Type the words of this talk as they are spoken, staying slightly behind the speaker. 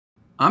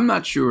I'm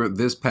not sure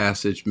this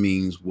passage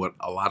means what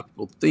a lot of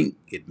people think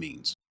it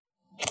means.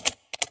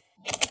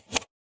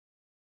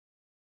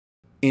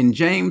 In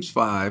James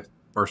 5,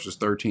 verses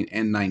 13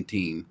 and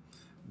 19,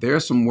 there are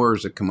some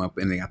words that come up,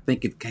 and I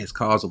think it has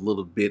caused a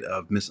little bit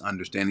of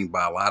misunderstanding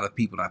by a lot of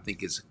people. And I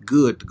think it's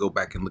good to go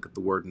back and look at the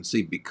word and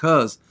see,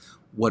 because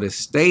what is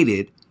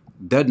stated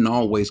doesn't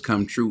always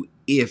come true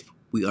if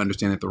we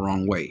understand it the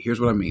wrong way.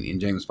 Here's what I mean. In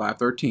James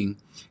 5:13, it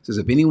says,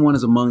 if anyone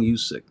is among you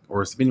sick,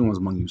 or if anyone is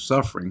among you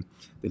suffering,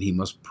 then he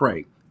must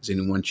pray. Is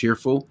anyone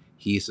cheerful?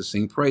 He is to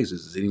sing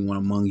praises. Is anyone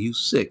among you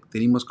sick?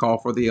 Then he must call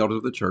for the elders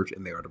of the church,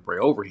 and they are to pray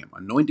over him,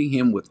 anointing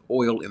him with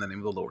oil in the name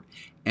of the Lord.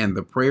 And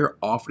the prayer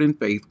offered in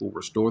faith will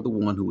restore the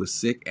one who is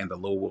sick, and the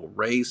Lord will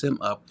raise him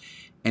up.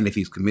 And if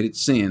he's committed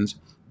sins,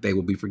 they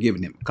will be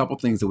forgiven him. A couple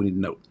things that we need to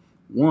note.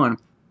 One,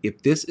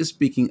 if this is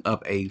speaking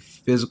of a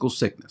physical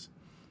sickness,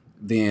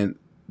 then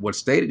what's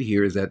stated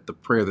here is that the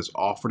prayer that's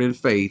offered in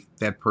faith,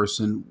 that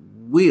person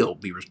will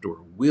be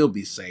restored, will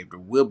be saved, or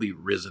will be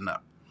risen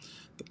up.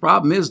 The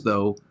problem is,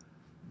 though,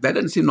 that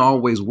doesn't seem to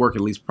always work,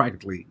 at least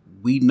practically.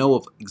 We know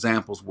of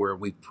examples where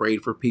we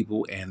prayed for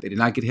people and they did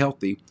not get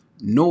healthy,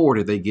 nor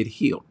did they get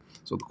healed.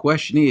 So the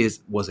question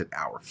is, was it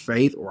our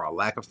faith or our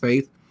lack of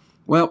faith?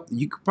 Well,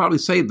 you could probably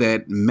say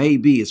that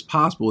maybe it's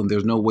possible and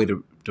there's no way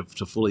to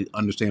fully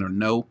understand or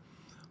know.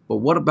 But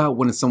what about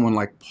when it's someone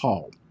like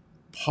Paul?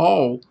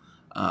 Paul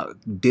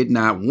could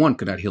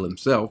not heal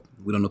himself.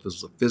 We don't know if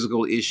this was a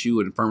physical issue,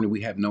 an infirmity.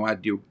 We have no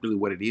idea really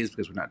what it is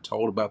because we're not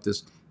told about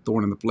this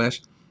thorn in the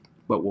flesh.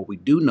 But what we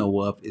do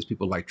know of is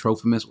people like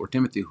Trophimus or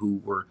Timothy who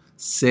were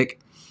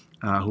sick,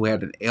 who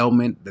had an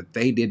ailment that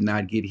they did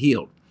not get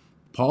healed.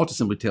 Paul just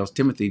simply tells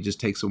Timothy, just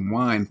take some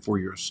wine for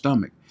your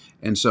stomach.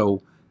 And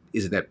so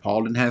is it that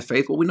Paul didn't have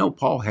faith? Well, we know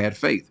Paul had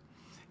faith.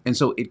 And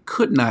so it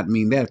could not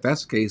mean that. If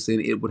that's the case, then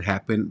it would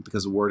happen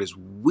because the word is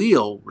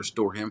will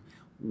restore him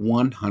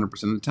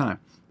 100% of the time.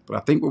 But I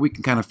think where we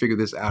can kind of figure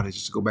this out is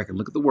just to go back and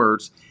look at the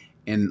words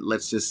and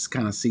let's just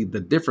kind of see the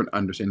different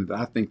understanding that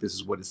I think this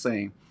is what it's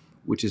saying,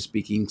 which is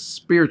speaking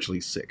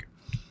spiritually sick.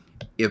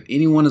 If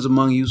anyone is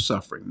among you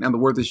suffering. Now, the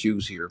word that's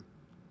used here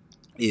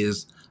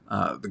is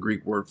the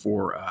Greek word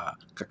for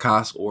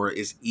kakos, or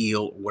is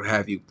ill, or what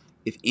have you.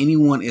 If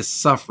anyone is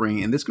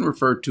suffering, and this can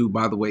refer to,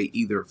 by the way,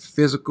 either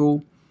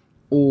physical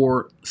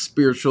or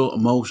spiritual,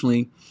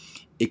 emotionally,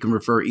 it can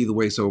refer either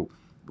way. So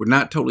we're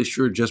not totally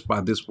sure just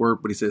by this word,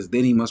 but he says,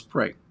 then he must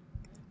pray.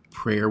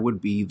 Prayer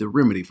would be the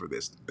remedy for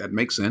this. That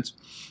makes sense.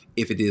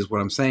 If it is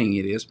what I'm saying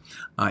it is.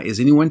 Is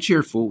anyone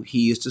cheerful?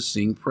 He is to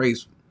sing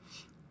praise.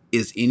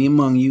 Is any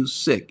among you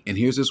sick? And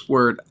here's this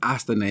word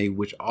asthene,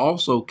 which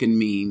also can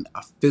mean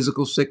a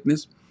physical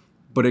sickness,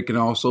 but it can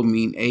also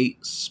mean a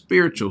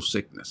spiritual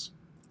sickness.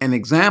 An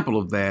example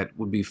of that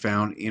would be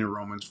found in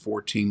Romans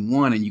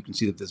 14:1, and you can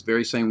see that this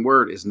very same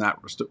word is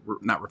not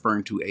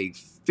referring to a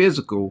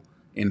physical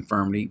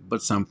infirmity,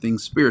 but something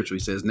spiritual.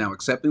 He says, now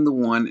accepting the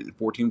one in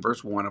 14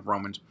 verse 1 of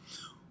Romans,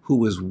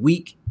 who is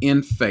weak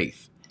in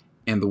faith.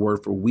 And the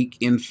word for weak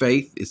in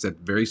faith is that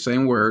very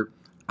same word,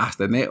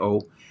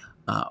 astheneo,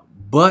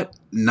 but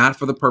not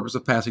for the purpose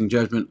of passing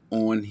judgment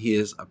on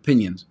his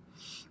opinions.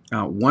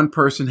 One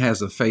person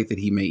has a faith that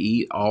he may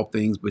eat all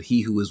things, but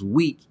he who is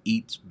weak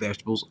eats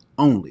vegetables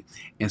only.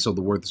 And so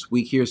the word that's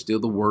weak here is still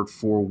the word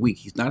for weak.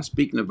 He's not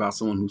speaking about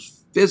someone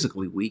who's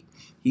physically weak.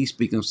 He's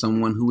speaking of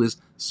someone who is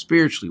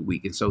spiritually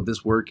weak. And so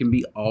this word can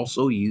be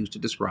also used to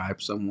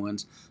describe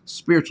someone's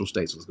spiritual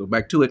state. So let's go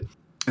back to it.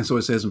 And so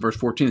it says in verse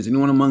 14, is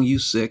anyone among you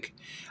sick?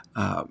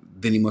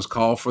 Then he must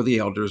call for the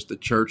elders, the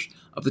church,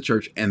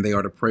 and they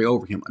are to pray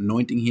over him,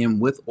 anointing him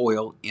with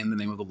oil in the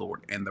name of the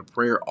Lord. And the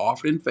prayer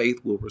offered in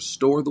faith will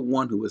restore the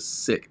one who is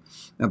sick.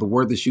 Now, the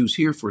word that's used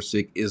here for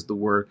sick is the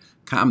word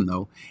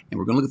kamno. And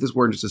we're going to look at this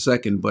word in just a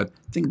second, but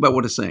think about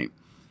what it's saying.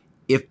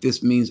 If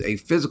this means a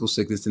physical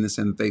sickness, in the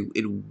sense that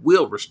it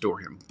will restore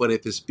him. But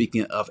if it's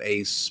speaking of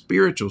a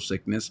spiritual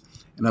sickness,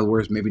 in other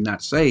words, maybe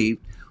not saved,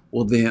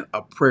 well, then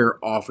a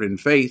prayer offered in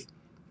faith,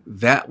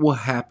 that will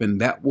happen,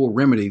 that will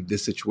remedy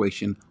this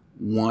situation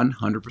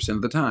 100%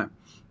 of the time.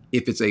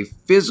 If it's a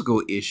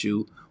physical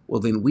issue,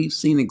 well, then we've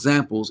seen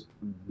examples,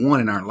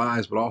 one in our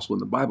lives, but also in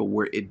the Bible,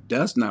 where it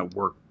does not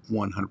work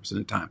 100% of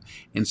the time.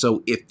 And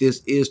so if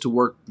this is to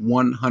work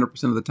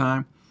 100% of the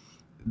time,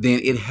 then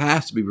it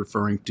has to be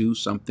referring to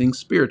something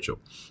spiritual.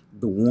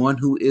 The one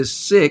who is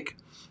sick,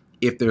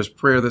 if there's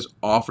prayer that's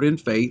offered in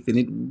faith, then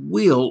it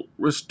will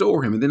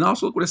restore him. And then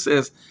also look what it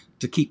says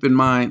to keep in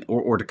mind,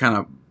 or to kind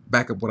of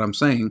back up what I'm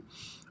saying,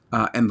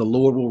 and the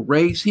Lord will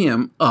raise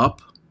him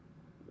up.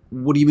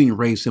 What do you mean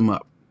raise him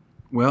up?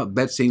 Well,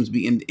 that seems to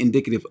be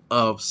indicative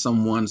of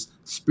someone's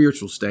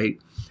spiritual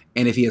state.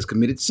 And if he has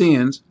committed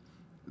sins,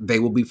 they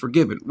will be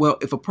forgiven. Well,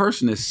 if a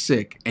person is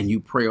sick and you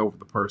pray over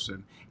the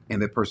person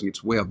and that person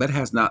gets well, that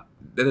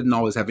doesn't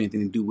always have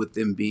anything to do with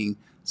them being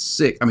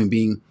sick. I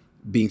mean,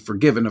 being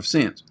forgiven of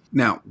sins.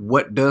 Now,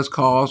 what does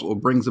cause or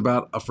brings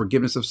about a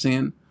forgiveness of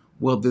sin?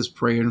 Well, this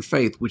prayer and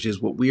faith, which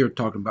is what we are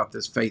talking about,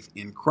 this faith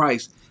in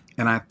Christ.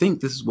 And I think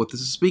this is what this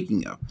is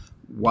speaking of.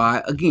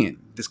 Why? Again,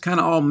 this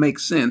kind of all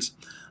makes sense.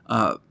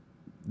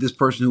 This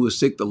person who is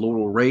sick, the Lord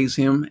will raise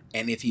him,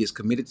 and if he has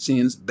committed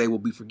sins, they will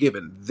be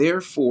forgiven.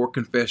 Therefore,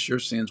 confess your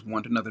sins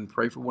one to another and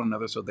pray for one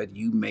another so that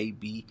you may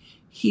be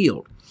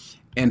healed.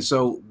 And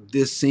so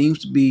this seems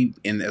to be,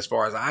 and as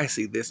far as I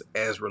see this,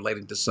 as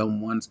relating to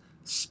someone's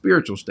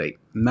spiritual state,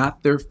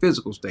 not their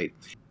physical state.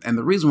 And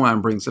the reason why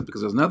I'm bringing this up,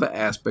 because there's another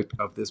aspect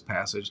of this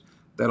passage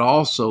that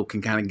also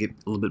can kind of get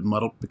a little bit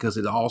muddled, because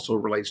it also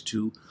relates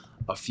to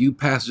a few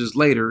passages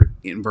later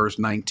in verse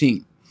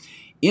 19.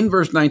 In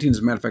verse 19, as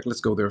a matter of fact, let's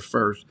go there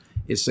first.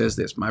 It says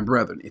this: "My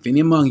brethren, if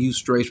any among you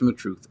strays from the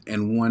truth,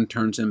 and one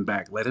turns him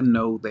back, let him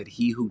know that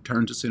he who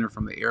turns a sinner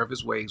from the error of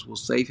his ways will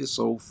save his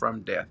soul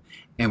from death,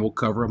 and will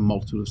cover a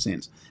multitude of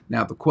sins."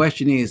 Now, the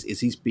question is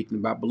he speaking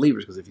about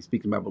believers? Because if he's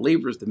speaking about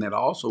believers, then that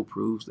also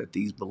proves that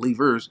these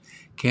believers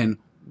can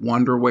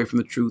wander away from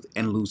the truth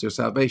and lose their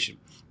salvation.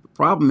 The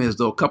problem is,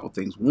 though, a couple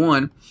things.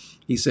 One,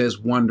 he says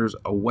wanders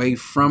away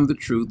from the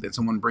truth and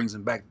someone brings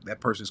him back.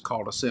 That person is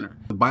called a sinner.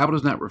 The Bible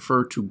does not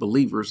refer to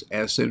believers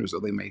as sinners, though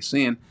they may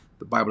sin.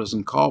 The Bible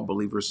doesn't call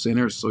believers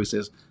sinners. So he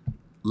says,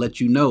 let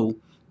you know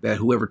that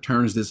whoever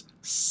turns this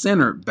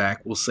sinner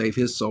back will save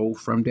his soul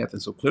from death.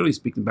 And so clearly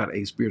speaking about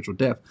a spiritual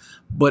death.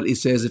 But it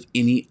says, if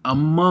any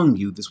among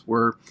you, this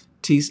word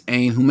tis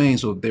ein humain.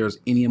 So if there's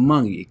any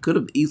among you, it could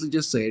have easily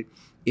just said,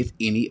 if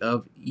any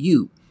of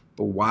you.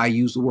 But why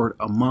use the word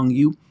among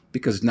you?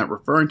 Because it's not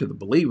referring to the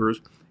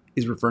believers.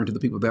 Is referring to the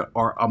people that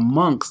are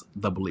amongst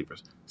the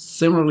believers.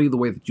 Similarly, the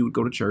way that you would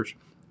go to church,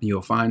 and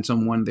you'll find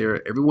someone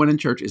there. Everyone in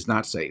church is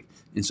not saved.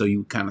 And so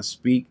you kind of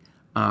speak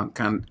kind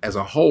of as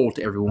a whole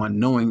to everyone,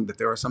 knowing that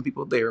there are some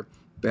people there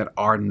that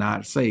are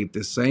not saved.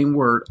 The same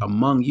word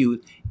among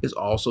you is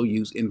also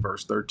used in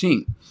verse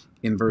 13.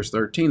 In verse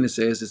 13, it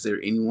says, is there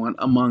anyone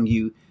among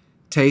you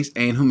tis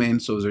ein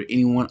humain? So is there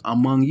anyone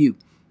among you?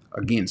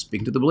 Again,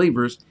 speaking to the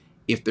believers,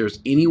 if there's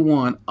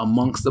anyone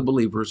amongst the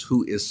believers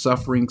who is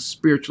suffering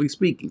spiritually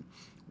speaking,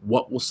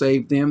 what will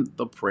save them?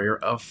 The prayer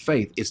of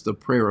faith. It's the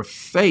prayer of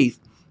faith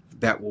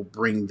that will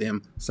bring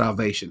them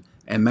salvation.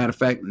 And matter of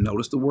fact,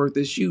 notice the word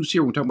that's used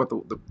here. When we're talking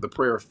about the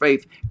prayer of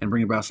faith and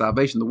bringing about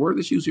salvation, the word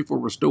that's used here for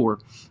restore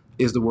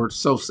is the word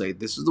sose.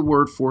 This is the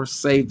word for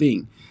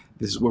saving.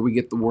 This is where we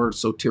get the word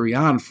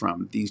soterion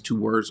from. These two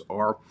words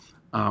are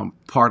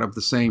part of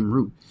the same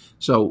root.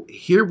 So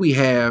here we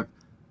have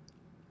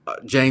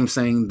James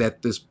saying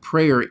that this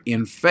prayer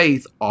in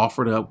faith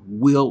offered up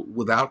will,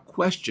 without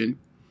question,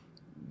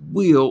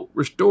 will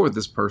restore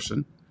this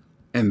person.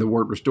 And the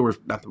word restore is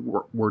not the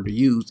word to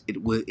use.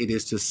 It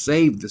is to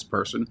save this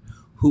person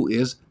who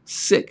is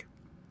sick,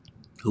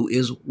 who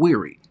is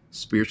weary,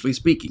 spiritually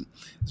speaking.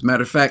 As a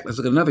matter of fact, let's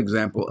look at another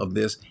example of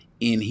this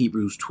in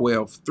Hebrews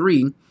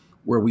 12:3,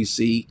 where we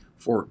see,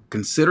 for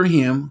consider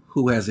him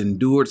who has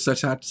endured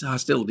such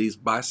hostilities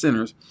by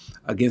sinners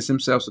against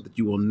himself, so that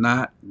you will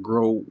not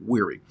grow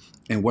weary.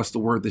 And what's the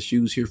word that's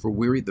used here for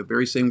weary? The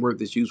very same word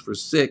that's used for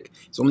sick.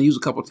 It's only used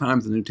a couple of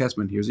times in the New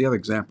Testament. Here's the other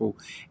example.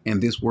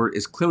 And this word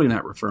is clearly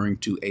not referring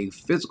to a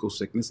physical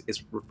sickness.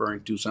 It's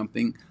referring to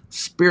something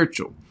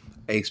spiritual,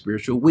 a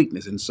spiritual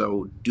weakness. And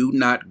so do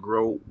not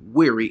grow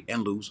weary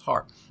and lose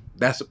heart.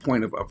 That's the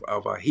point of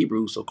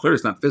Hebrews. So clearly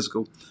it's not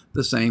physical.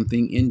 The same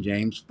thing in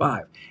James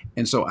 5.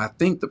 And so I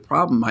think the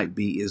problem might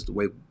be is the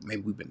way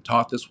maybe we've been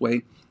taught this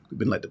way. We've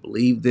been led to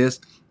believe this.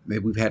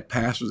 Maybe we've had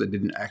pastors that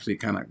didn't actually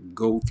kind of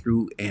go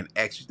through and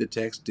exegete the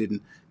text,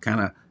 didn't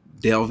kind of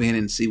delve in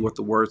and see what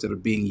the words that are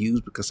being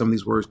used, because some of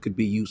these words could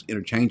be used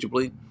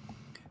interchangeably.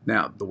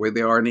 Now, the way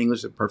they are in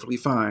English, they're perfectly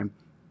fine.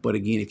 But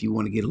again, if you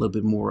want to get a little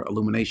bit more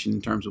illumination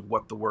in terms of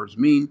what the words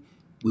mean,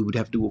 we would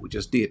have to do what we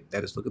just did.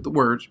 That is, look at the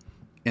words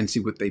and see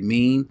what they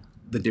mean,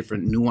 the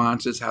different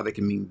nuances, how they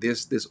can mean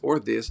this, this, or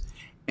this,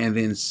 and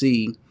then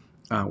see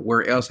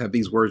where else have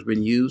these words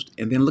been used,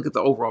 and then look at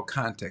the overall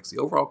context. The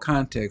overall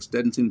context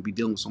doesn't seem to be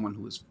dealing with someone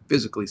who is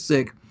physically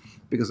sick,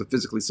 because a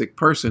physically sick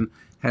person,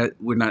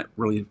 we're not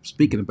really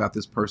speaking about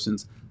this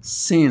person's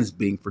sins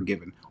being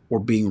forgiven or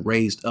being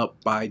raised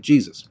up by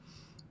Jesus.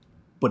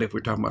 But if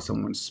we're talking about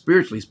someone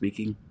spiritually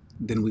speaking,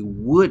 then we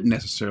would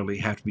necessarily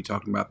have to be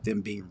talking about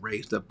them being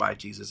raised up by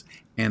Jesus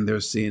and their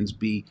sins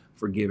be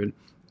forgiven.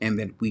 And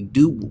then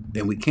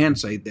we can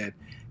say that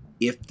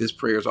if this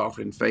prayer is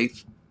offered in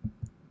faith,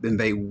 then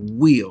they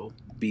will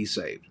be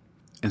saved.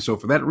 And so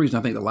for that reason,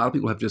 I think a lot of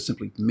people have just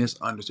simply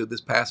misunderstood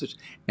this passage.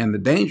 And the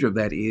danger of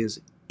that is,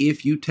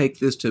 if you take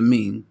this to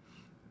mean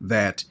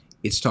that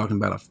it's talking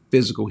about a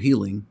physical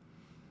healing,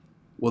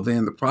 well,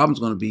 then the problem is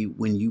going to be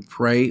when you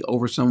pray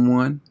over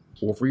someone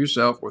or for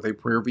yourself, or they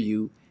pray over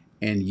you,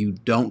 and you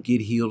don't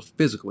get healed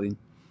physically,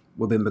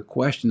 well, then the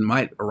question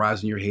might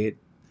arise in your head,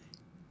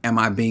 am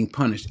I being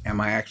punished?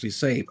 Am I actually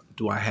saved?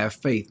 Do I have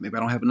faith? Maybe I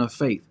don't have enough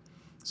faith.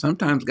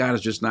 Sometimes God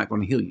is just not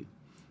going to heal you.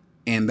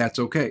 And that's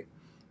okay.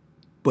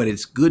 But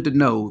it's good to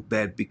know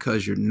that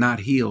because you're not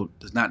healed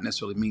does not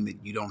necessarily mean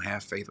that you don't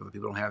have faith, or that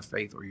people don't have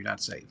faith, or you're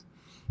not saved.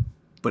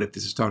 But if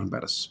this is talking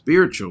about a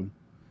spiritual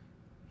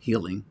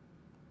healing,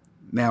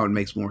 now it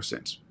makes more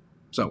sense.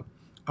 So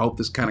I hope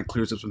this kind of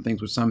clears up some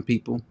things with some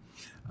people.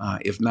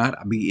 If not,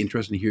 I'd be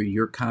interested to hear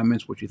your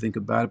comments, what you think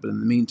about it. But in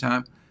the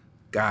meantime,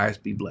 guys,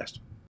 be blessed.